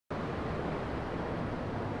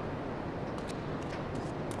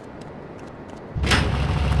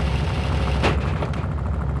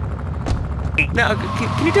Now,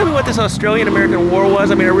 can you tell me what this Australian-American War was?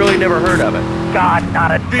 I mean, I really never heard of it. God, not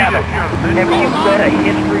a devil. Have you read a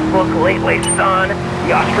history book lately, son?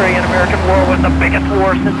 The Australian-American War was the biggest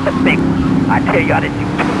war since the big... I tell you, I didn't do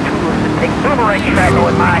two tours to take boomerang shrapnel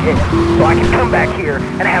in my head so I can come back here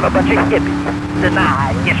and have a bunch of hippies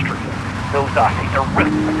deny history. Those Aussies are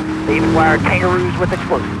ruthless. They even wired kangaroos with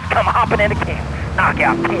explosives. Come hopping into camp, knock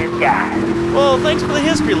out 10 guys. Well, thanks for the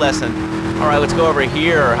history lesson. All right, let's go over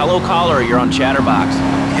here. Hello, caller. You're on Chatterbox.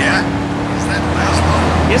 Yeah? Is that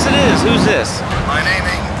Laszlo? Yes, it is. Who's this? My name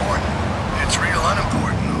ain't important. It's real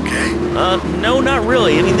unimportant, okay? No, not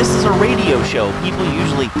really. I mean, this is a radio show. People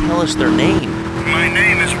usually tell us their name. My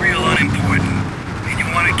name is real unimportant. And you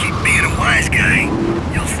want to keep being a wise guy,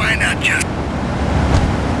 you'll find out just...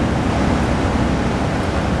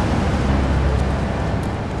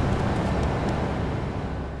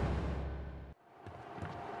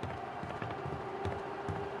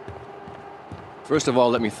 First of all,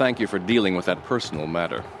 let me thank you for dealing with that personal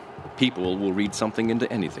matter. People will read something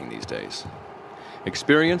into anything these days.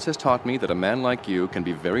 Experience has taught me that a man like you can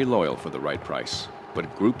be very loyal for the right price,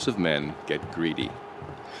 but groups of men get greedy.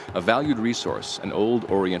 A valued resource, an old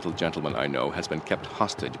Oriental gentleman I know, has been kept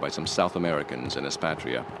hostage by some South Americans in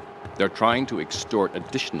Espatria. They're trying to extort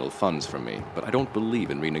additional funds from me, but I don't believe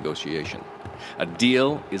in renegotiation. A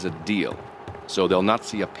deal is a deal, so they'll not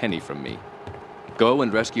see a penny from me. Go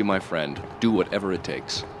and rescue my friend. Do whatever it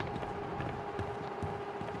takes.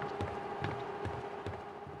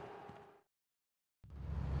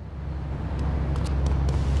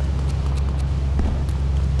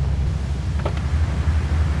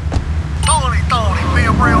 Tony, be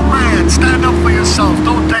a real man. Stand up for yourself.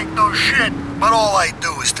 Don't take no shit. But all I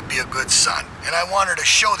do is to be a good son. And I want her to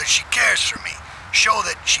show that she cares for me. Show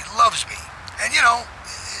that she loves me. And, you know,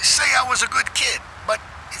 say I was a good kid. But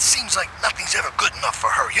it seems like nothing's ever good enough for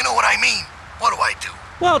her. You know what I mean? What do I do?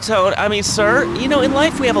 Well, Toad, I mean, sir, you know, in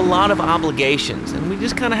life we have a lot of obligations, and we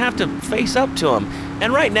just kind of have to face up to them.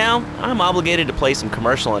 And right now, I'm obligated to play some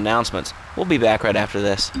commercial announcements. We'll be back right after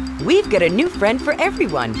this. We've got a new friend for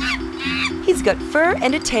everyone. He's got fur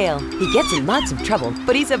and a tail. He gets in lots of trouble,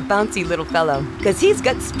 but he's a bouncy little fellow, because he's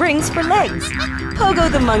got springs for legs. Pogo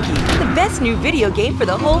the Monkey, the best new video game for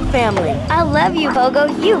the whole family. I love you, Pogo.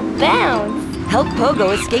 You bounce. Help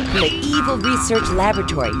Pogo escape from the evil research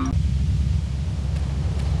laboratory.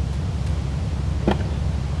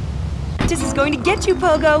 This is going to get you,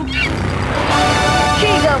 Pogo.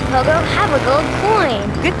 Here you go, Pogo. Have a gold coin.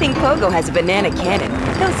 Good thing Pogo has a banana cannon.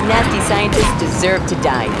 Those nasty scientists deserve to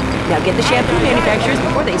die. Now get the shampoo manufacturers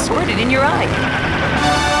before they squirt it in your eye.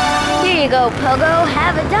 Here you go, Pogo.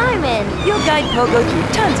 Have a diamond. You'll guide Pogo through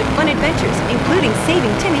tons of fun adventures, including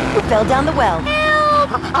saving Timmy, who fell down the well.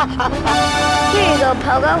 Here you go,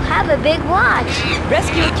 Pogo. Have a big watch.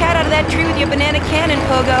 Rescue a cat out of that tree with your banana cannon,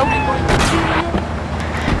 Pogo.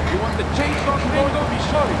 You want the chainsaw Gringo? Be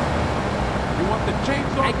sorry. You want the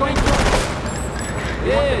chainsaw Gringo?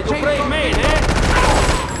 Yeah, you brave man, eh?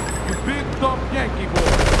 You big tough Yankee boy.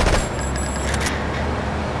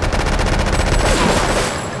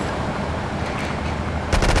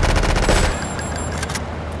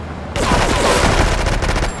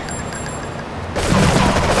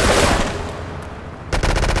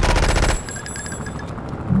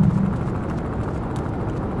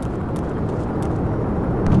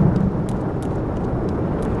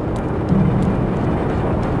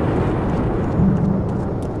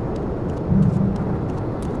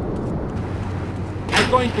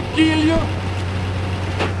 Going to kill you.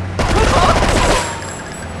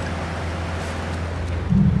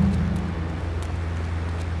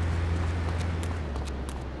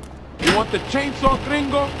 You want the chainsaw,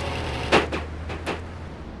 Gringo?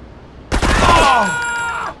 Oh!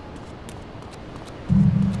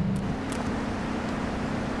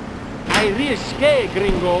 I risque,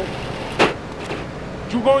 Gringo.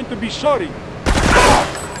 You're going to be sorry.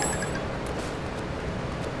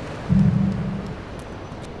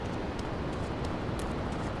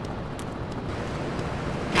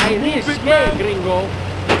 I risque, Gringo.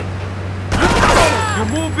 You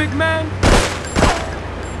move, big man.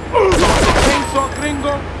 Chainsaw,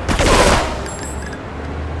 Gringo.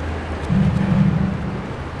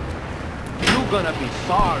 You're gonna be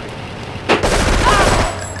sorry.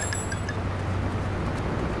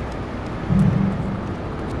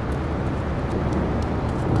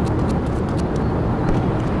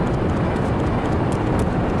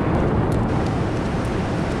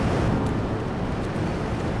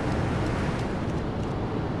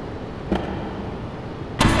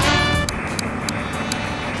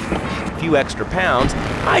 few extra pounds,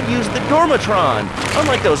 I'd use the Dormatron.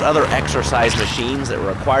 Unlike those other exercise machines that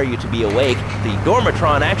require you to be awake, the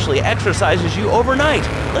Dormatron actually exercises you overnight.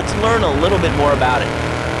 Let's learn a little bit more about it.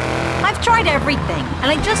 I've tried everything,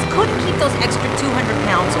 and I just couldn't keep those extra 200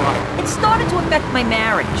 pounds off. It started to affect my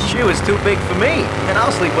marriage. She was too big for me, and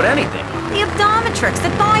I'll sleep with anything. The Abdometrix, the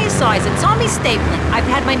Thiacides, the tummy stapling. I've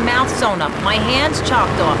had my mouth sewn up, my hands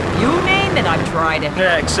chopped off. You name it, I've tried it.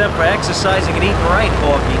 Yeah, except for exercising and eating right,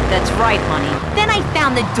 Porky. That's right, honey. Then I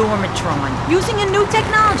found the Dormatron. Using a new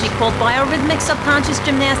technology called biorhythmic subconscious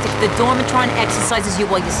gymnastics, the Dormatron exercises you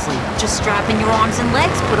while you sleep. Just strap in your arms and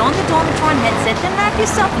legs, put on the Dormatron headset, then wrap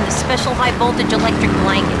yourself in the special high-voltage electric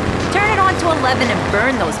blanket. Turn it on to 11 and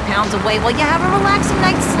burn those pounds away while you have a relaxing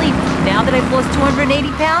night's sleep. Now that I've lost 280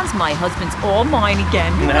 pounds, my husband's all mine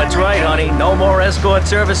again. That's right, honey. No more escort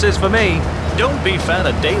services for me. Don't be fat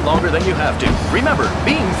a day longer than you have to. Remember,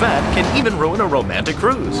 being fat can even ruin a romantic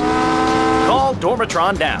cruise. Call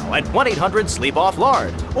Dormatron now at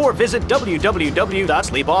 1-800-SLEEP-OFF-LARD or visit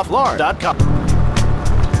www.sleepofflard.com.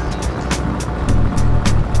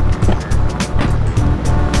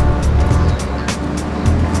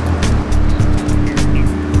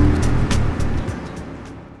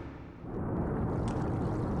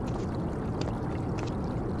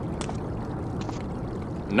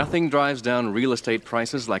 Nothing drives down real estate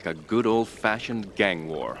prices like a good old-fashioned gang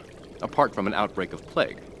war, apart from an outbreak of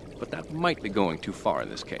plague, but that might be going too far in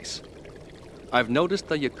this case. I've noticed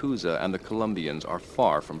the Yakuza and the Colombians are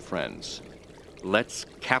far from friends. Let's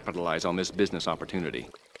capitalize on this business opportunity.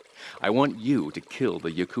 I want you to kill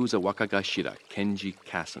the Yakuza Wakagashira, Kenji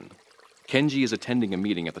Kassen. Kenji is attending a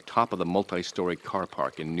meeting at the top of the multi-story car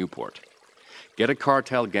park in Newport. Get a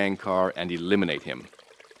cartel gang car and eliminate him.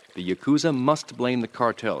 The Yakuza must blame the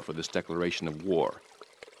cartel for this declaration of war.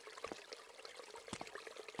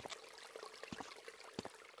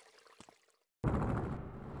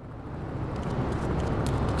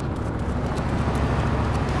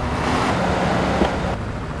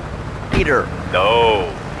 Peter.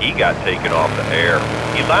 No, he got taken off the air.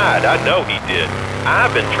 He lied, I know he did.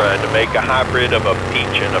 I've been trying to make a hybrid of a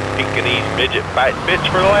peach and a Pekingese midget fight bitch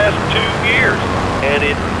for the last 2 years. And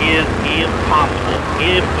it is impossible.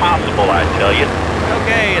 Impossible, I tell you.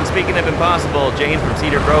 Okay, and speaking of impossible, Jane from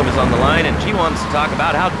Cedar Grove is on the line, and she wants to talk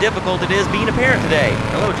about how difficult it is being a parent today.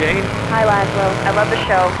 Hello, Jane. Hi, Laszlo. I love the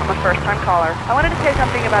show. I'm a first-time caller. I wanted to say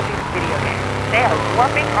something about these video games. They are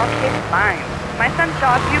warping our kids' minds. My son's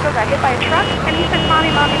dog, Hugo, got hit by a truck, and he said,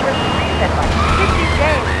 Mommy, where's the reset button? Kids these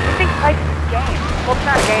days, they think life is a game. Well, it's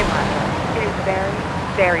not a game, Laszlo. It is very,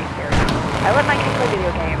 very serious. I let my kid play video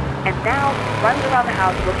games, and now he runs around the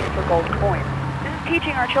house looking for gold coins. This is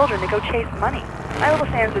teaching our children to go chase money. My little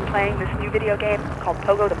Sam's been playing this new video game called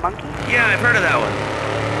Pogo the Monkey. Yeah, I've heard of that one.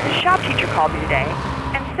 The shop teacher called me today,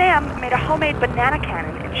 and Sam made a homemade banana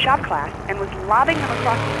cannon in shop class and was lobbing them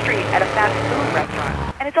across the street at a fast food restaurant.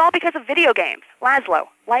 And it's all because of video games. Laszlo,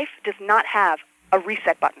 life does not have a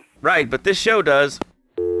reset button. Right, but this show does.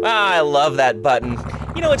 Ah, I love that button.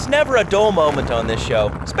 You know, it's never a dull moment on this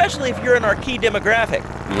show, especially if you're in our key demographic.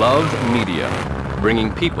 Love media,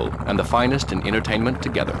 bringing people and the finest in entertainment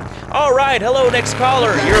together. All right, hello, next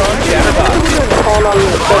caller. You're on Chatterbox. Call on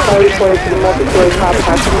the special report to the multi-story car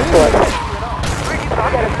park report.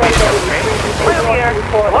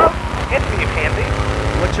 Hello? It's me, Pansy.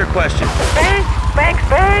 What's your question? Bang! Bang!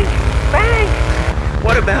 Bang! Bang!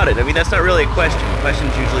 What about it? I mean, that's not really a question. Questions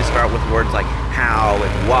usually start with words like how and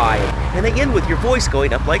why, and they end with your voice going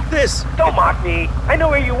up like this. Don't mock me. I know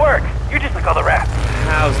where you work. You're just like all the rest.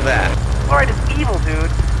 How's that? Fluoride is evil, dude.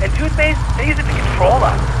 And toothpaste, they use it to control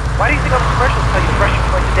us. Why do you think all the commercials tell you to brush your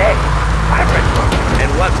teeth twice a day? I've read books. And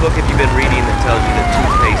what book have you been reading that tells you that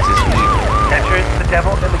toothpaste is evil? Tetris, The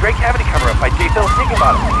Devil, and The Great Cavity Cover-Up by J. Phil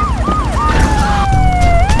Higginbottom.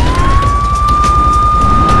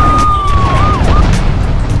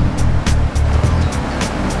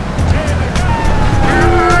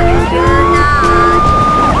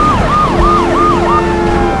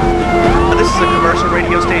 This is a commercial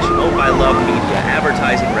radio station owned by Love Media.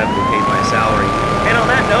 Advertising revenue paid my salary. And on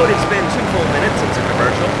that note, it's been 2 full minutes since a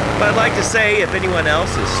commercial. But I'd like to say, if anyone else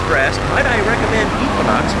is stressed, might I recommend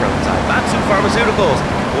Equinox from Zaibatsu Pharmaceuticals.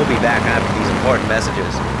 We'll be back after these important messages.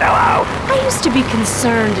 Hello. I used to be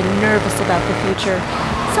concerned and nervous about the future.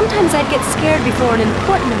 Sometimes I'd get scared before an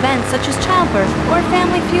important event such as childbirth or a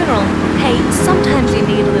family funeral. Hey, sometimes you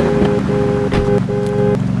need a little...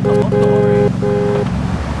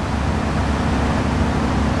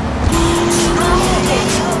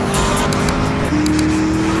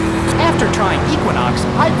 After trying Equinox,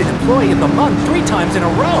 I've been Employee of the Month 3 times in a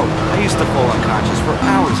row. I used to fall unconscious for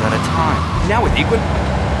hours at a time. Now with Equinox...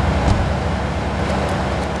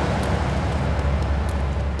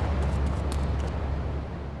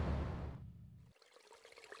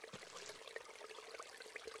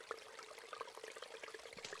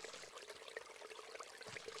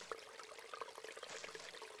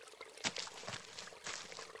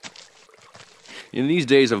 In these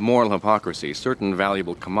days of moral hypocrisy, certain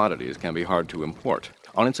valuable commodities can be hard to import.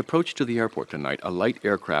 On its approach to the airport tonight, a light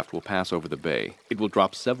aircraft will pass over the bay. It will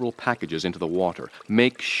drop several packages into the water.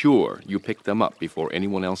 Make sure you pick them up before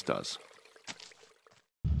anyone else does.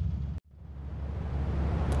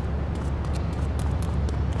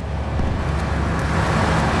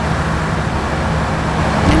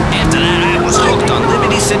 After that, I was hooked on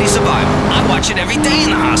Liberty City Survival. I watch it every day in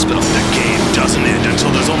the hospital. The game doesn't end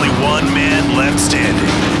until there's only one man left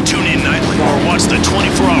standing. Tune in nightly or watch the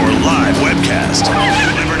 24-hour live webcast.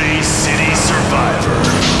 Liberty City Survivor.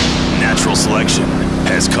 Natural selection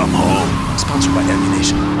has come home. Sponsored by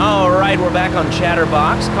Ammunition. All right, we're back on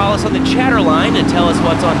Chatterbox. Call us on the chatter line and tell us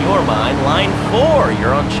what's on your mind. Line 4,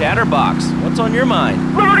 you're on Chatterbox. What's on your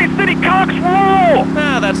mind? Liberty City Cox rule!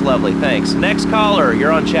 Ah, that's lovely, thanks. Next caller,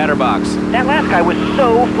 you're on Chatterbox. That last guy was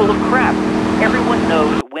so full of crap. Everyone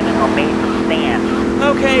knows women are made for stands.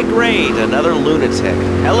 Okay, great. Another lunatic.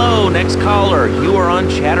 Hello, next caller. You are on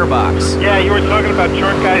Chatterbox. Yeah, you were talking about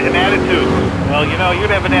short guys and attitudes. Well, you know, you'd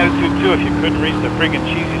have an attitude too if you couldn't reach the friggin'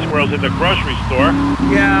 cheesy squirrels at the grocery store.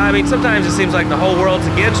 Yeah, I mean, sometimes it seems like the whole world's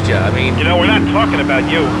against you. I mean... You know, we're not talking about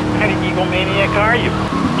you. What kind of egomaniac are you?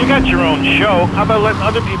 You got your own show. How about letting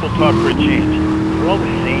other people talk for a change? We're all the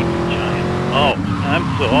same, giant. Oh,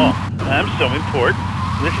 I'm so important.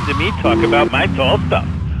 Listen to me talk about my tall stuff.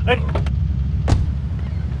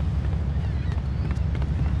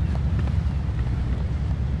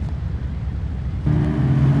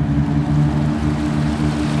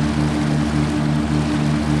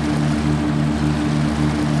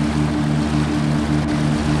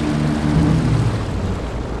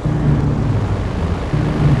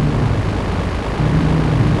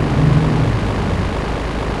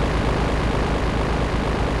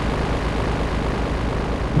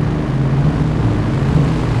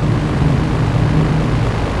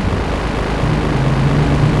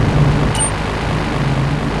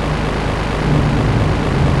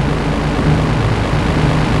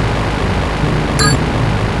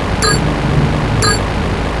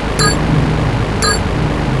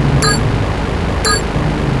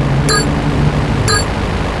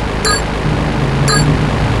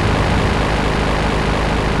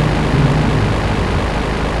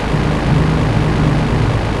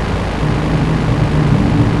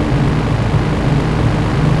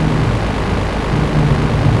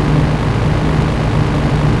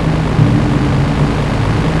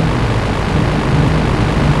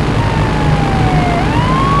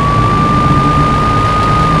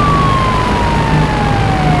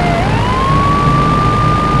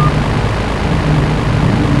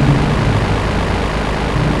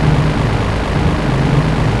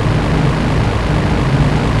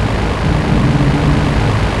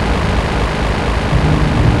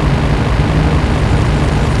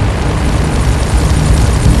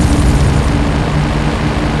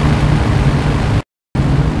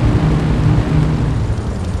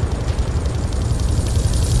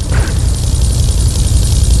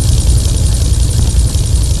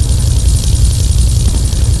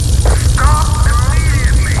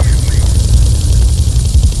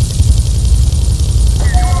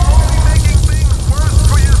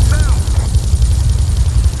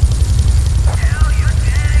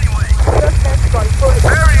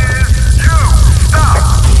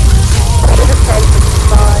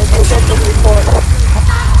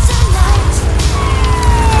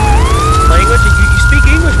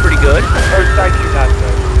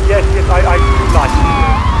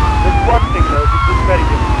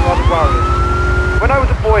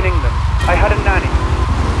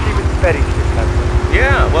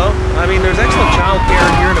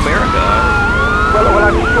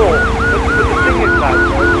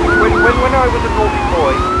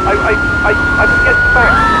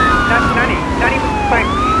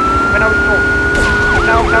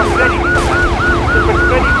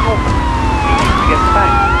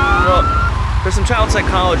 There's some child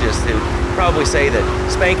psychologists who probably say that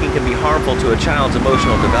spanking can be harmful to a child's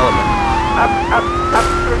emotional development.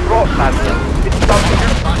 Absolute rot, man. It's something.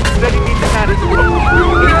 Freddy needs a nanny. He needs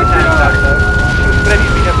a nanny, man.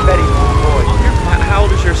 Freddy's been a very good boy. How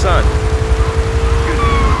old is your son?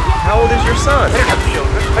 How old is your son? I don't have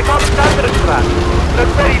children. I can't stand it for that. So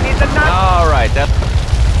Freddy needs a nanny. All right, that's...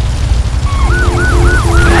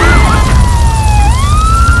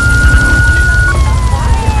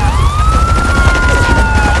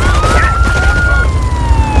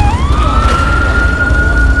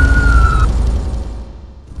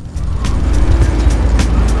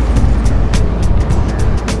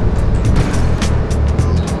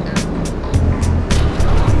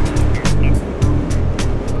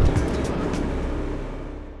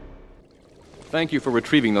 Thank you for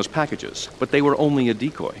retrieving those packages, but they were only a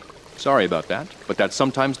decoy. Sorry about that, but that's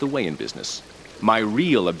sometimes the way in business. My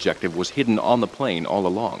real objective was hidden on the plane all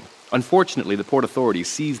along. Unfortunately, the port authorities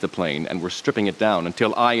seized the plane and were stripping it down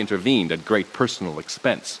until I intervened at great personal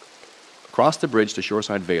expense. Cross the bridge to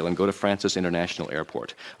Shoreside Vale and go to Francis International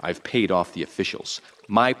Airport. I've paid off the officials.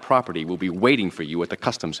 My property will be waiting for you at the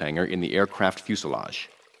customs hangar in the aircraft fuselage.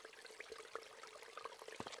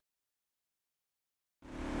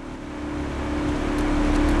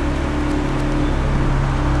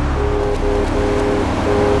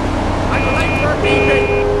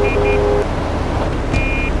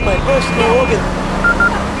 My personal organ.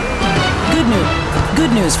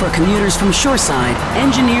 Good news for commuters from Shoreside.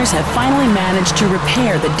 Engineers have finally managed to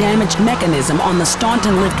repair the damaged mechanism on the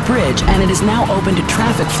Staunton Lift Bridge, and it is now open to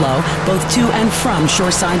traffic flow both to and from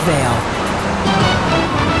Shoreside Vale.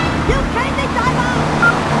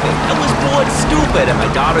 I was bored stupid at my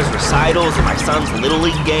daughter's recitals and my son's Little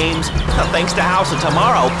League games. Now, thanks to House of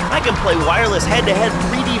Tomorrow, I can play wireless head-to-head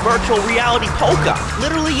 3D virtual reality poker,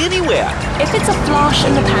 literally anywhere. If it's a flash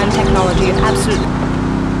in the pan technology, absolutely.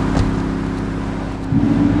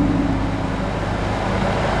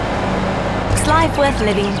 It's life worth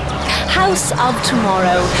living. House of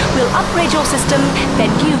Tomorrow will upgrade your system, then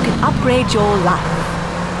you can upgrade your life.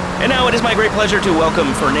 And now it is my great pleasure to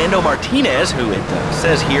welcome Fernando Martinez, who it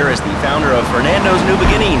says here is the founder of Fernando's New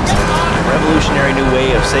Beginnings, a revolutionary new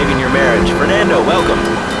way of saving your marriage. Fernando, welcome.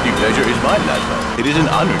 The pleasure is mine, Laszlo. It is an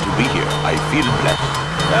honor to be here. I feel blessed.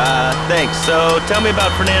 Thanks. So tell me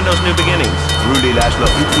about Fernando's New Beginnings. Truly, Laszlo,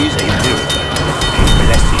 it is a miracle, a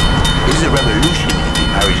blessing. It is a revolution in the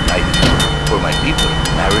marriage guidance. For my people,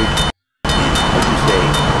 marriage is, how to say,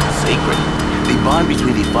 sacred. The bond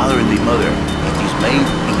between the father and the mother, it is made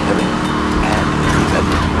in heaven and in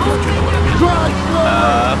heaven. Don't you know what I mean?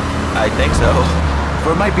 I think so.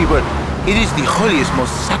 For my people, it is the holiest,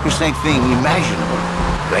 most sacrosanct thing imaginable,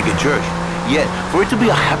 like a church. Yet, for it to be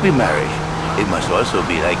a happy marriage, it must also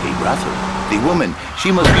be like a brothel. The woman,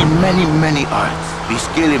 she must be many, many arts. Be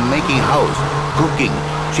skilled in making house, cooking,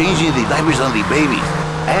 changing the diapers on the babies.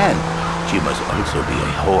 And she must also be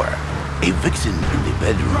a whore. A vixen in the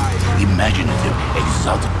bedroom, imaginative,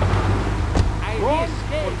 exotic. I risk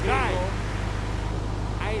or die.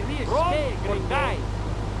 I risk or die.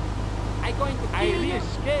 I'm going to kill you.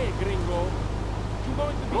 Gringo. You're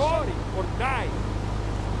going to be sorry or die.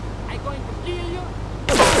 I'm going to kill you.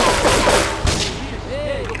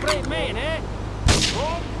 Hey, you brave man, eh?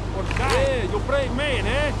 Run or die. Hey, you brave man,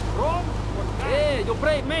 eh? Run or die. Hey, you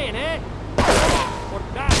brave man, eh? Or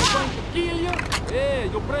die. I'm going to kill you. Hey,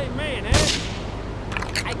 you brave man, eh?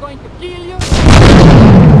 I'm going to kill you.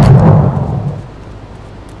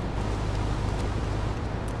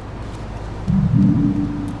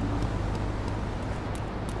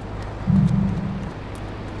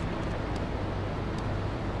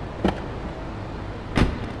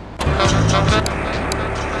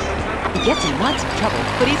 He gets in lots of trouble,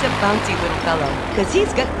 but he's a bouncy little fellow, because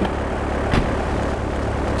he's got...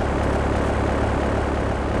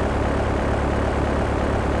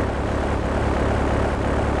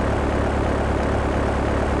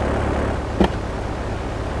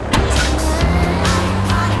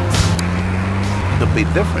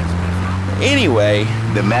 Big difference. Anyway,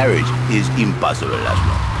 the marriage is impossible,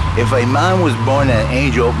 Laszlo. If a man was born an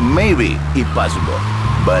angel, maybe impossible.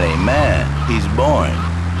 But a man is born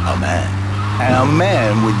a man. And a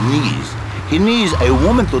man with needs. He needs a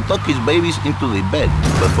woman to tuck his babies into the bed.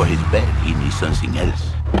 But for his bed, he needs something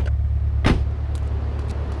else.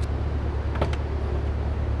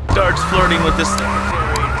 Starts flirting with this thing.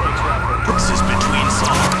 This is between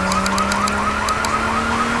songs.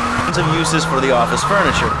 Of uses for the office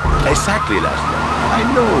furniture. Exactly, Laszlo. I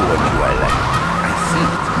know what you are like. I see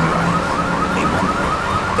it in your eyes. A wanderer,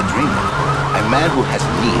 a dreamer, a man who has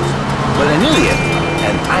needs, but an idiot.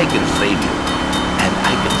 And I can save you. And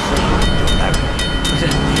I can save your marriage.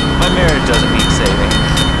 My marriage doesn't need saving.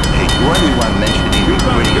 Hey, you are the one mentioning the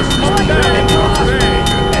pretty assistant and the office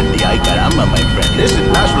furniture and the ay caramba, my friend. Listen,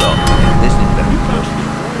 Laszlo, and listen very closely.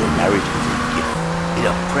 Your marriage is a gift. It's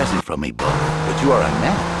a present from above. But you are a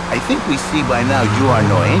man. I think we see by now you are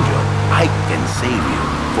no angel. I can save you.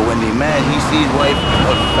 For when the man, he sees wife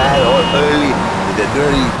all fat, all early, with the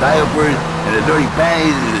dirty diapers, and the dirty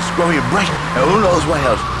panties, and the scrubby brush, and who knows what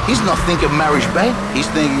else. He's not thinking marriage bad.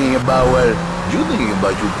 He's thinking about, well, you're thinking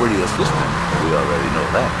about your pretty assistant. We already know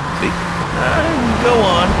that. See? Go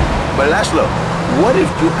on. But Laszlo, what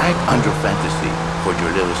if you act under fantasy for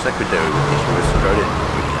your little secretary with the short started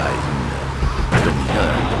pretty eyes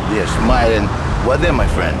and they're smiling? What then, my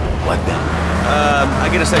friend? What then? I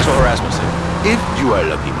get a sexual harassment suit. If you are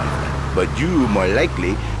lucky, my friend. But you, more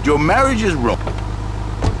likely, your marriage is wrong.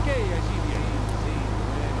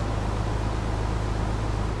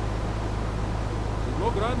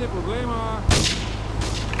 Grande problema.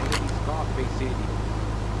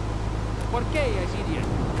 ¿Por qué es idiota?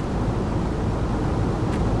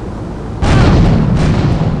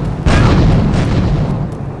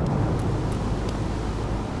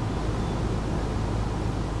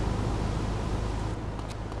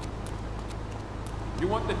 You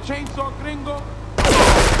want the chainsaw, gringo?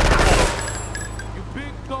 You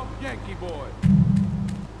big tough Yankee boy.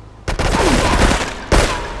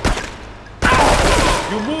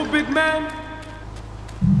 You move, big man?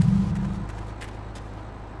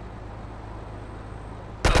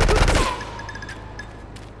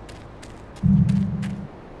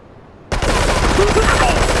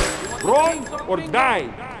 Roll or die?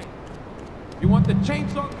 You want the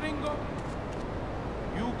chainsaw, gringo?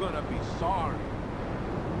 You gonna be sorry.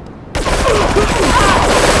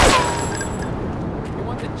 You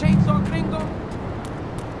want the chainsaw, gringo?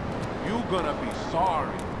 You gonna be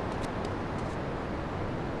sorry.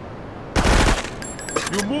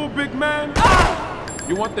 You move, big man?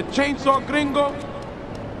 You want the chainsaw, gringo?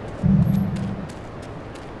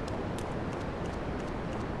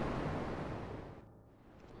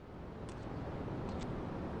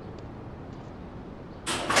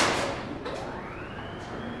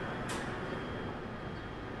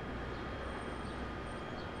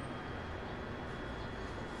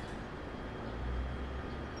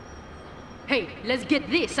 Hey, let's get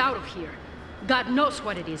this out of here. God knows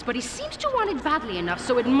what it is, but he seems to want it badly enough,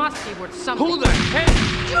 so it must be worth something. Who the heck?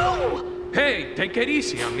 You! Hey, take it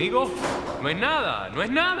easy, amigo. No es nada, no es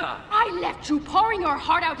nada. I left you pouring your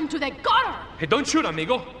heart out into the gutter! Hey, don't shoot,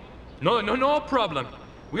 amigo. No problem.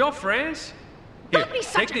 We all friends? Here, Don't be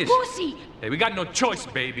such take a this. pussy! Hey, we got no choice,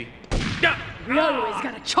 baby. Yeah. We always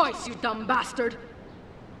got a choice, you dumb bastard.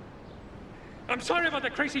 I'm sorry about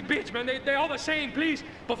the crazy bitch, man. They're all the same, please.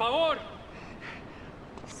 Por favor.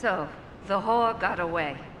 So, the whore got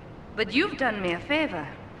away. But you've done me a favor.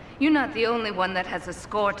 You're not the only one that has a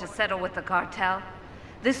score to settle with the cartel.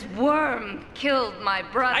 This worm killed my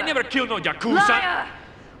brother. I never killed no Yakuza. Liar!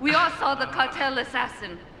 We all saw the cartel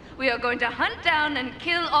assassin. We are going to hunt down and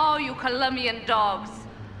kill all you Colombian dogs.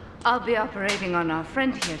 I'll be operating on our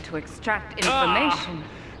friend here to extract information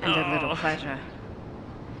and a little pleasure.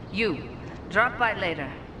 You, drop by later.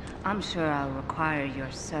 I'm sure I'll require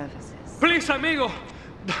your services. Please, amigo.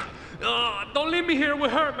 Don't leave me here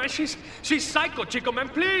with her, man. She's psycho, chico, man.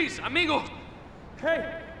 Please, amigo.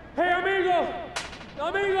 Hey, amigo.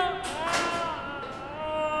 Amigo.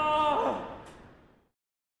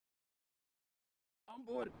 On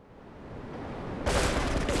board.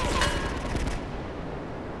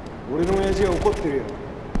 우리 동네에서 꽃들이요.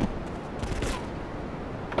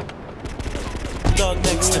 Dog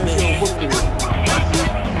next to me.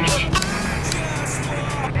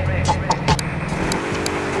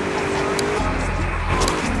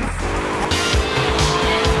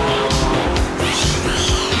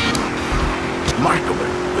 Remarkable.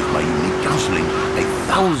 With my unique counseling,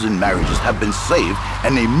 1,000 marriages have been saved,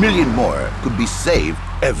 and 1 million more could be saved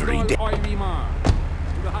every day.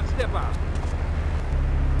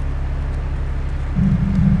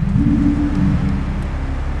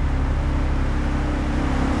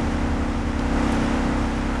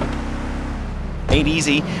 Ain't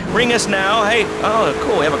easy. Ring us now. Hey, oh,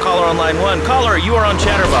 cool. We have a caller on line 1. Caller, you are on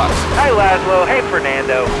Chatterbox. Hi, Laszlo. Hey,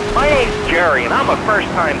 Fernando. My name's Jerry, and I'm a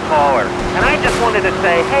first-time caller. And I just wanted to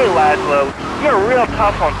say, hey, Laszlo, you're real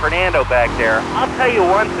tough on Fernando back there. I'll tell you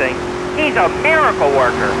one thing. He's a miracle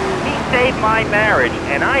worker. He saved my marriage,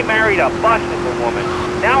 and I married a bustable woman.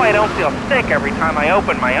 Now I don't feel sick every time I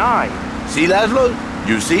open my eyes. See, Laszlo?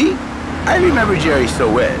 You see? I remember Jerry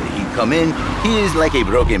so well. He'd come in, he is like a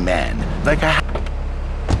broken man. Like a...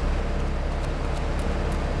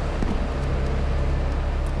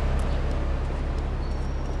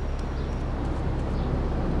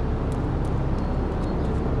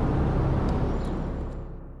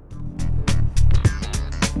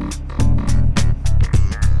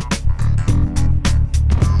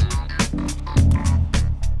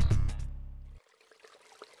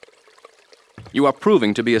 You are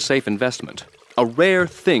proving to be a safe investment, a rare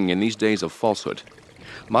thing in these days of falsehood.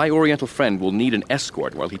 My Oriental friend will need an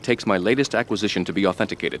escort while he takes my latest acquisition to be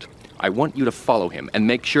authenticated. I want you to follow him and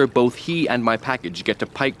make sure both he and my package get to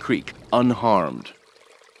Pike Creek unharmed.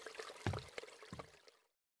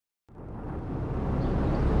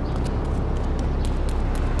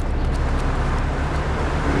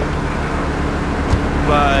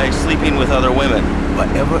 By sleeping with other women.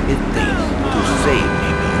 Whatever it takes to save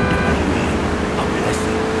maybe you a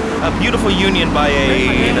blessing. A beautiful union by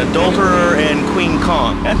an adulterer and Queen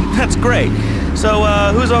Kong. That's great. So,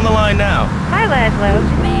 who's on the line now? Hi, Laszlo.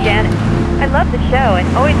 This is Janet. I love the show and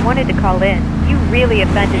always wanted to call in. You really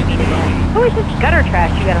offended me today. Who is this gutter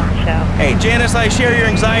trash you got on the show? Hey, Janice, I share your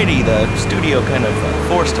anxiety. The studio kind of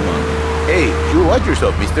forced him on me. Hey, you watch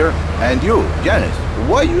yourself, mister. And you, Janice,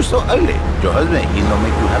 why are you so ugly? Your husband, he don't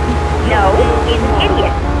make you happy? No, he's an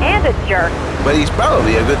idiot and a jerk. But he's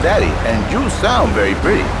probably a good daddy, and you sound very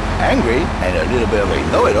pretty. Angry, and a little bit of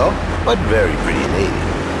a know-it-all, but very pretty lady.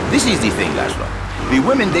 This is the thing, Laszlo. The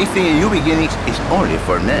women they think in new beginnings is only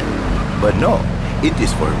for men. But no, it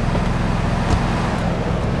is for...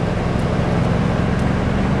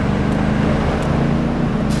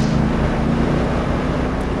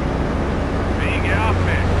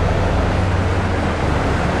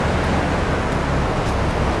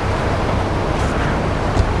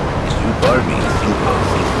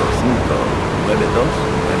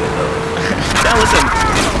 Now listen,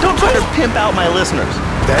 don't try to pimp out my listeners.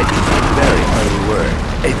 That is a very ugly word.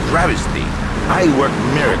 A travesty. I work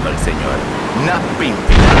miracles, senor. Not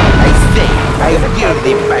pimping. I give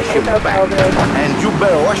the passion back. And you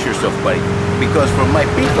better watch yourself, buddy. Because for my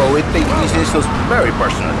people, it takes these insults very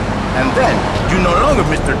personally. And then, you no longer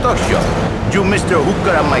Mr. Talk Show. You Mr. Who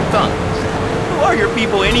Cut Out My Tongue. Who are your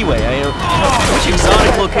people anyway? Which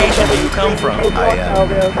exotic location do you come from?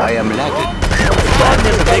 I am Latin.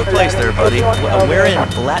 Latin is a big place there, buddy. Where in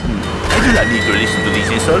Latin? I do not need to listen to these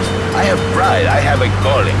insults. I have pride. I have a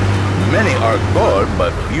calling. Many are called,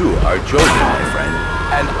 but few are chosen, my friend.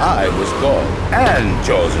 And I was called and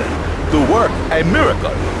chosen to work a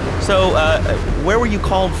miracle. So, where were you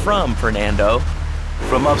called from, Fernando?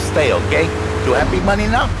 From upstate, okay? To happy money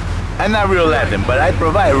now? I'm not real Latin, but I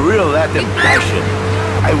provide real Latin passion.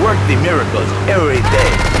 I work the miracles every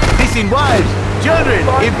day. Teaching wives, children,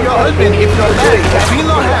 if your husband, if your married, if he's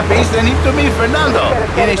not happy, send him to me, Fernando.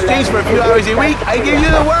 In exchange for a few hours a week, I give you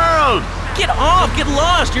the world. Get off! Get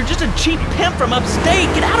lost! You're just a cheap pimp from upstate!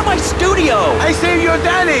 Get out of my studio! I saved your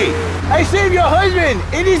daddy! I saved your husband!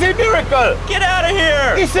 It is a miracle! Get out of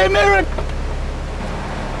here! It's a miracle!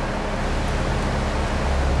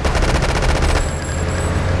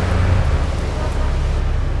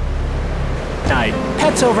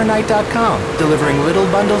 PetsOvernight.com, delivering little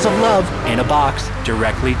bundles of love in a box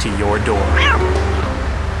directly to your door.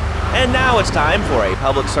 And now it's time for a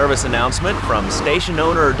public service announcement from station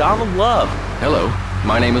owner Donald Love. Hello,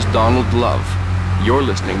 my name is Donald Love. You're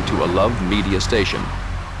listening to a Love Media station.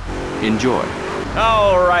 Enjoy.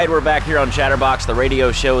 All right, we're back here on Chatterbox, the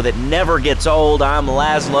radio show that never gets old. I'm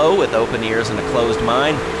Laszlo with open ears and a closed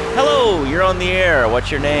mind. Hello, you're on the air. What's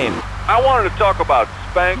your name? I wanted to talk about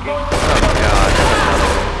spanking. Oh, God.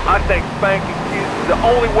 I think spanking kids is the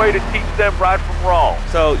only way to teach them right from wrong.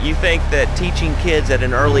 So you think that teaching kids at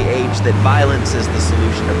an early age that violence is the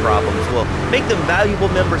solution to problems will make them valuable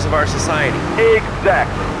members of our society?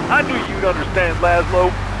 Exactly. I knew you'd understand, Laszlo.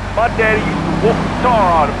 My daddy used to whoop the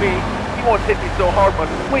tar out of me. He wanted to hit me so hard my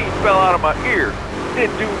spleen fell out of my ears.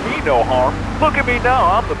 Didn't do me no harm. Look at me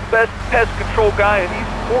now. I'm the best pest control guy in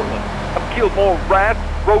East Portland. I've killed more rats,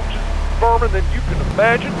 roaches, vermin than you can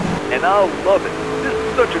imagine, and I love it. This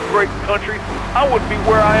is such a great country. I wouldn't be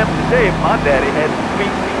where I am today if my daddy hadn't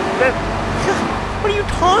beat me senseless. What are you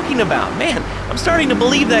talking about? Man, I'm starting to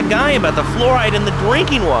believe that guy about the fluoride in the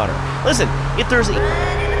drinking water. Listen, if there's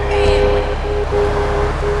a...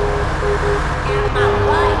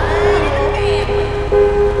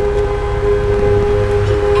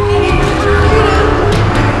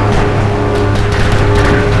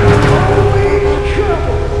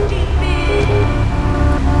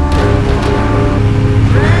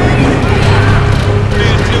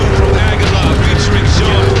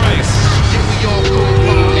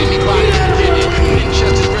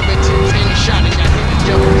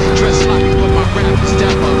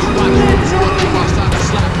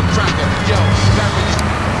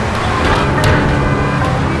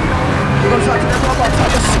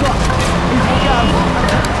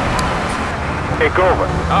 Take over.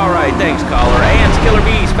 All right, thanks, caller. Ants, killer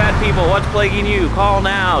bees, fat people, what's plaguing you? Call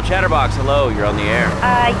now. Chatterbox, hello, you're on the air.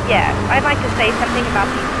 Yes. I'd like to say something about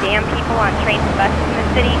these damn people on trains and buses in the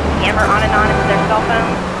city who yammer on and on into their cell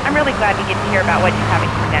phones. I'm really glad we get to hear about what you're having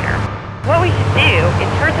for dinner. What we should do is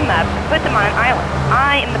herd them up and put them on an island.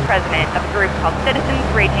 I am the president of a group called Citizens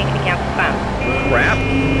Raging Against Phones. Crap?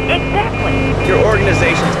 Exactly. Your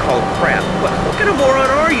organization's called Crap. What kind of moron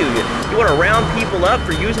are you? You want to round people up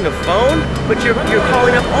for using a phone? But you're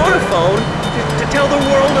calling up on a phone to tell the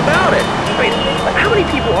world about it. I mean, how many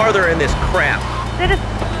people are there in this crap? Citizens.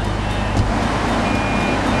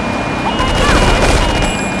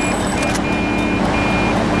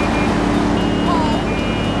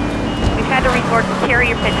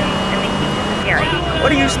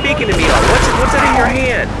 What are you speaking to me on? What's that in your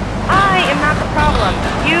hand? I am not the problem.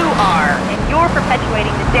 You are, and you're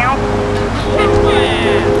perpetuating the down...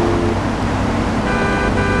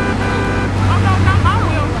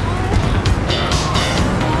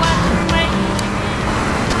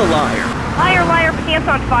 The liar. Liar, liar, pants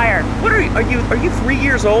on fire. What are you 3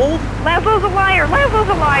 years old? Laszlo's a liar, Laszlo's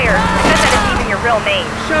a liar. I bet that isn't even your real name.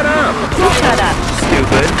 Shut up. Shut up.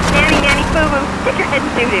 Stupid. Nanny, nanny, boo-boo. Stick your head in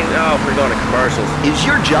doo-doo. Oh, we're going to commercials. Is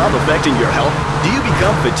your job affecting your health? Do you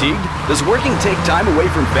become fatigued? Does working take time away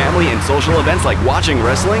from family and social events like watching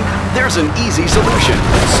wrestling? There's an easy solution.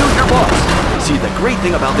 Sue your boss. See, the great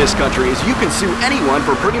thing about this country is you can sue anyone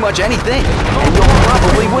for pretty much anything, and you'll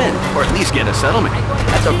probably win, or at least get a settlement.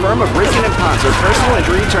 At the firm of Ricken & Ponser Personal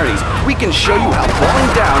Injury Attorneys, we can show you how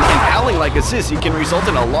falling down and howling like a sissy can result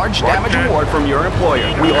in a large damage award from your employer.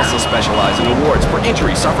 We also specialize in awards for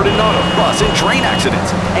injuries suffered in auto, bus, and train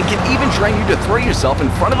accidents, and can even train you to throw yourself in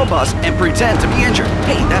front of a bus and pretend to be injured.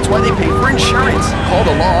 Hey, that's why they pay for insurance. Call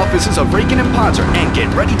the law offices of Ricken & Ponser and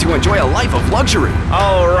get ready to enjoy a life of luxury.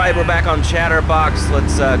 All right, we're back on Chatterbox.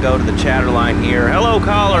 Let's go to the chatter line here. Hello,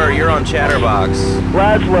 caller. You're on Chatterbox.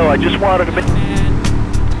 Laszlo, I just wanted to...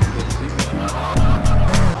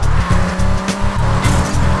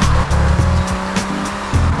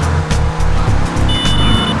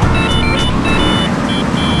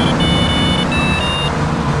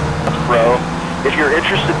 Bro, if you're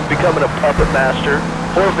interested in becoming a puppet master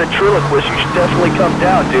or a ventriloquist, you should definitely come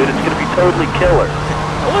down, dude. It's gonna be totally killer.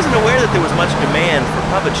 I wasn't aware that there was much demand for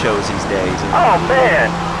puppet shows these days. Oh,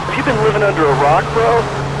 man. Have you been living under a rock, bro?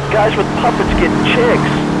 Guys with puppets get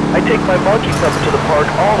chicks. I take my monkey puppet to the park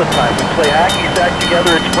all the time. We play hacky sack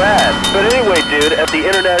together. It's rad. But anyway, dude, at the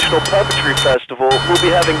International Puppetry Festival, we'll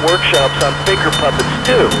be having workshops on finger puppets,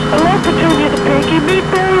 too. Hello, Petunia the Pinky. Meet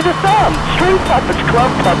Barry the Thumb. String puppets,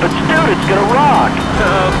 club puppets. Dude, it's gonna rock.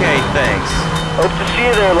 Okay, thanks. Hope to see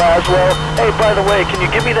you there, Laszlo. Hey, by the way, can you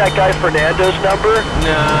give me that guy Fernando's number?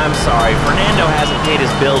 Nah, I'm sorry. Fernando hasn't paid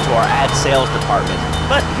his bill to our ad sales department.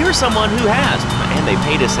 But here's someone who has, and they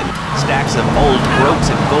paid us in stacks of old groats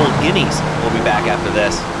and gold guineas. We'll be back after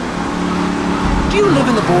this. Do you live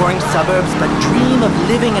in the boring suburbs but dream of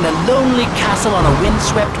living in a lonely castle on a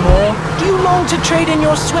windswept moor? Do you long to trade in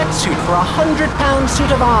your sweatsuit for a £100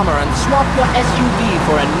 suit of armor and swap your SUV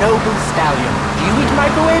for a noble stallion? Do you eat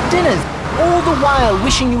microwave dinners, all the while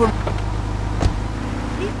wishing you were...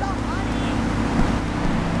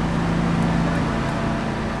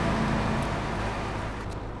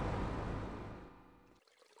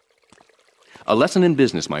 A lesson in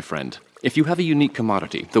business, my friend. If you have a unique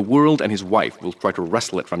commodity, the world and his wife will try to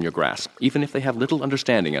wrestle it from your grasp, even if they have little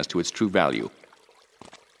understanding as to its true value.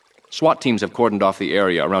 SWAT teams have cordoned off the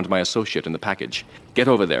area around my associate in the package. Get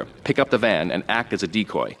over there, pick up the van, and act as a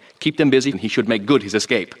decoy. Keep them busy, and he should make good his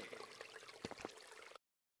escape.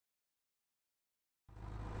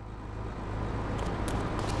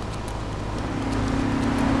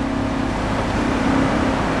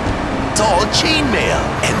 All chainmail.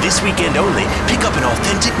 And this weekend only, pick up an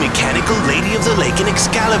authentic mechanical Lady of the Lake in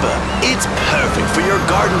Excalibur. It's perfect for your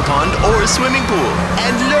garden pond or a swimming pool.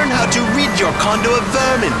 And learn how to rid your condo of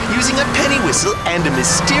vermin using a penny whistle and a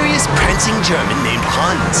mysterious prancing German named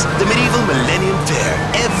Hans. The medieval Millennium Fair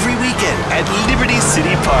every weekend at Liberty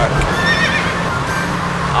City Park.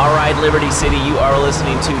 All right, Liberty City, you are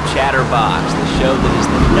listening to Chatterbox, the show that is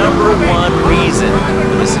the #1 reason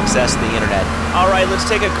for the success of the internet. All right, let's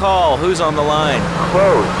take a call. Who's on the line?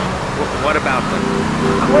 Clothes. What about them?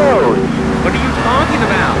 Clothes. What are you talking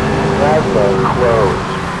about? Laszlo, clothes.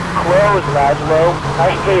 Clothes, Laszlo.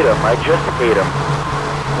 I hate them. I just hate them.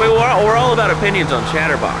 Wait, we're all about opinions on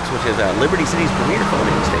Chatterbox, which is Liberty City's premier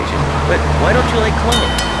phone-in station. But why don't you like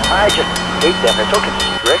clothes? I just hate them. They're so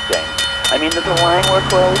constricting. I mean, there's a line where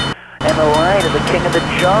clothes, and the lion is the king of the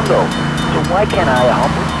jungle. So why can't I, a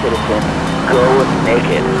humble citizen, go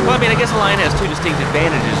naked? Well, I mean, I guess a lion has two distinct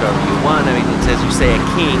advantages over you. One, I mean, it's, as you say, a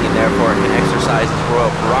king, and therefore it can exercise its royal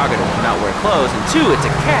prerogative to not wear clothes. And two, it's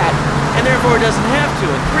a cat, and therefore it doesn't have to.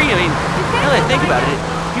 And three, I mean, now that I think about it,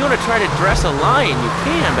 if you want to try to dress a lion, you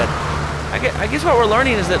can, but I guess what we're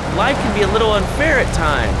learning is that life can be a little unfair at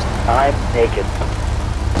times. I'm naked.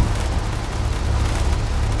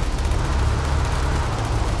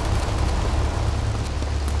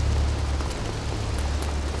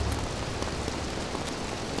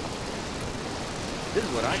 This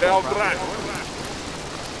is what I Del call Drago.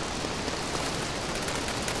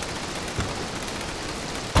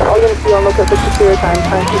 All units be on lookout for secure time,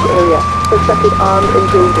 Francis area. Suspected armed and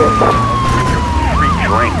dangerous. Free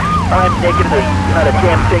drinks. I'm naked and there's not a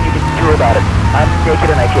damn thing you can do about it. I'm naked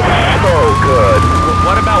and I get so good.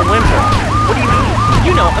 What about winter? What do you mean?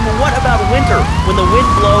 You know, I mean, what about winter? When the wind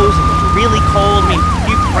blows and it's really cold, I mean,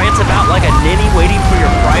 you prance about like a ninny waiting for your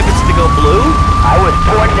privates to go blue? I was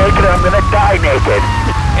born naked and I'm gonna die naked.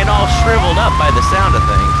 And all shriveled up by the sound of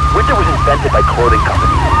things. Winter was invented by clothing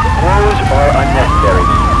companies. Clothes are unnecessary.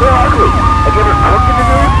 They're ugly. Have you ever cooked in the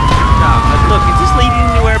nude? No, look, is this leading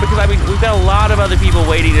anywhere? Because, I mean, we've got a lot of other people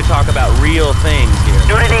waiting to talk about real things here.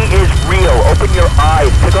 Nudity is real. Open your eyes.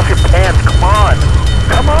 Take off your pants. Come on.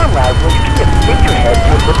 Come on, Laszlo. You can get figurehead to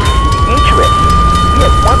a preceding interest. We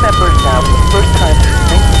have one member now for the first time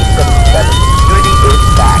since 1977. Nudity is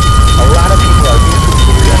back. A lot of people are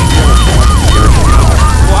reconsidering spiritual power.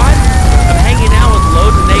 What? I'm hanging out with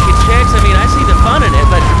loads of naked chicks. I mean, I see the fun in it,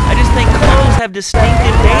 but I just think clothes have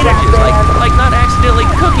distinctive advantages, like not accidentally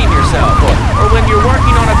cooking yourself, or when you're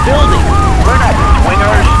working on a building. We're not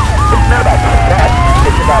swingers. It's not about sex.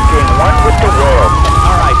 It's about being one with the world.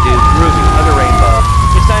 All right, dude. Groovy. Hug a rainbow.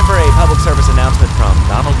 It's time for a public service announcement from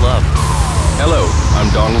Donald Love. Hello, I'm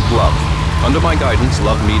Donald Love. Under my guidance,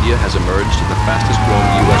 Love Media has emerged as the fastest-growing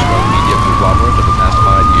U.S.-run media conglomerate of the past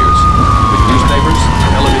 5 years. With newspapers,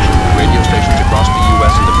 television, and radio stations across the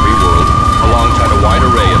U.S. and the free world, alongside a wide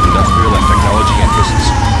array of industrial and technology interests,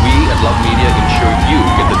 we at Love Media ensure you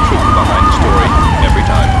get the truth behind the story every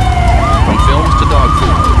time. From films to dog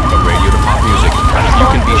food, from radio to pop music, you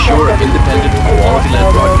can be sure of independent,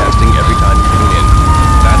 quality-led broadcasting every time you tune in.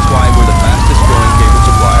 That's why we're the fastest-growing cable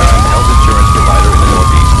supplier and health insurance provider in the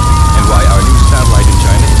Northeast, and why our new satellite in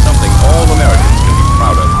China is something all Americans can be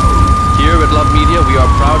proud of. Here at Love Media, we are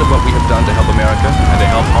proud of what we have done to help America and to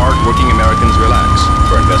help hard-working Americans relax.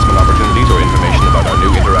 For investment opportunities or information about our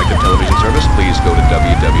new interactive television service, please go to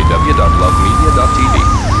www.lovemedia.tv.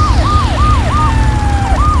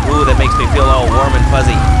 Ooh, that makes me feel all warm and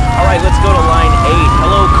fuzzy. All right, let's go to line 8.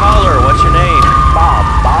 Hello, caller. What's your name? Bob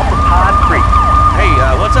from Pine Creek. Hey,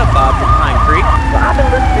 what's up, Bob from Pine Creek? Well, I've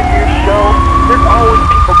been listening to your show. There's always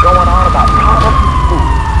people going on about problems in school.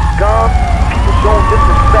 Guns, people showing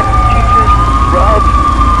disrespect to teachers, drugs.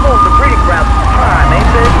 School's the breeding ground for crime,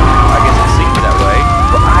 ain't it? I guess it seems that way.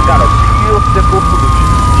 Well, I got a real simple solution.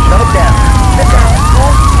 Shut it down. Shut down the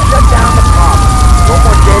school. Shut down the problem. No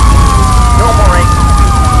more dead people. No more angry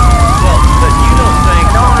people. Well, but you don't think...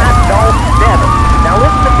 No, I don't. Never. Now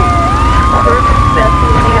listen to me. Person says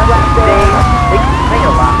days, they can sing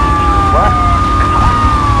a lot. What?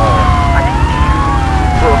 Oh, I mean,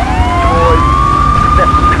 books, toys, that's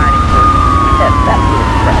some tiny person. Yes, that's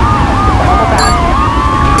little crap. It's all about you.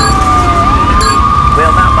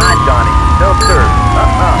 Well, not mine, Johnny. No, sir.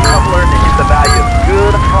 Come learn to him the value of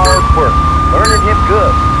good, hard work. Learning him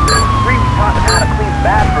good. Free we taught him how to clean the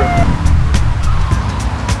bathroom.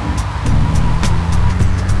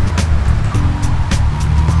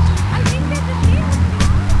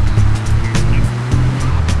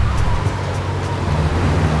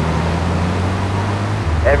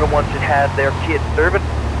 Everyone should have their kids serving.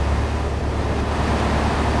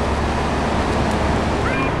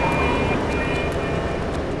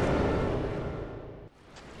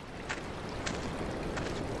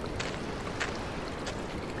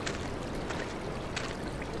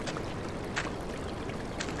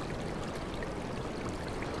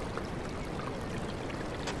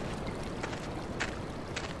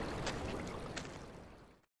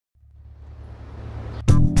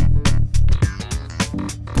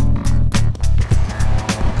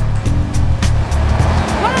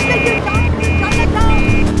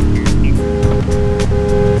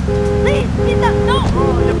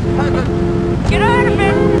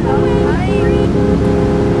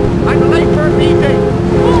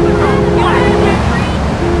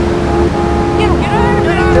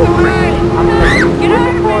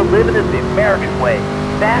 Living is the American way.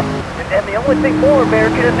 That, and the only thing more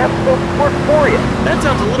American is having folks work for you. That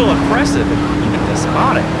sounds a little oppressive and even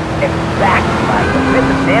despotic. Exactly, Mike. You hit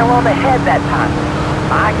the nail on the head that time.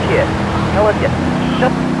 My kid, telling you,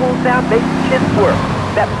 shut the schools down, make the kids work.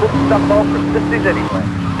 That puts stuff all for sissies anyway.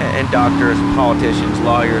 And doctors, politicians,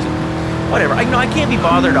 lawyers, whatever. I can't be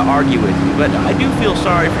bothered to argue with you, but I do feel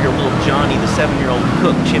sorry for your little Johnny, the 7-year-old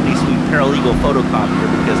cook, chimney sweep paralegal photocopier,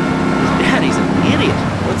 because his daddy's an idiot.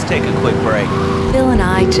 Let's take a quick break. Bill and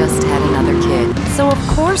I just had another kid, so of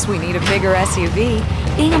course we need a bigger SUV.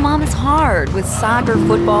 Being a mom is hard, with soccer,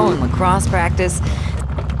 football, and lacrosse practice.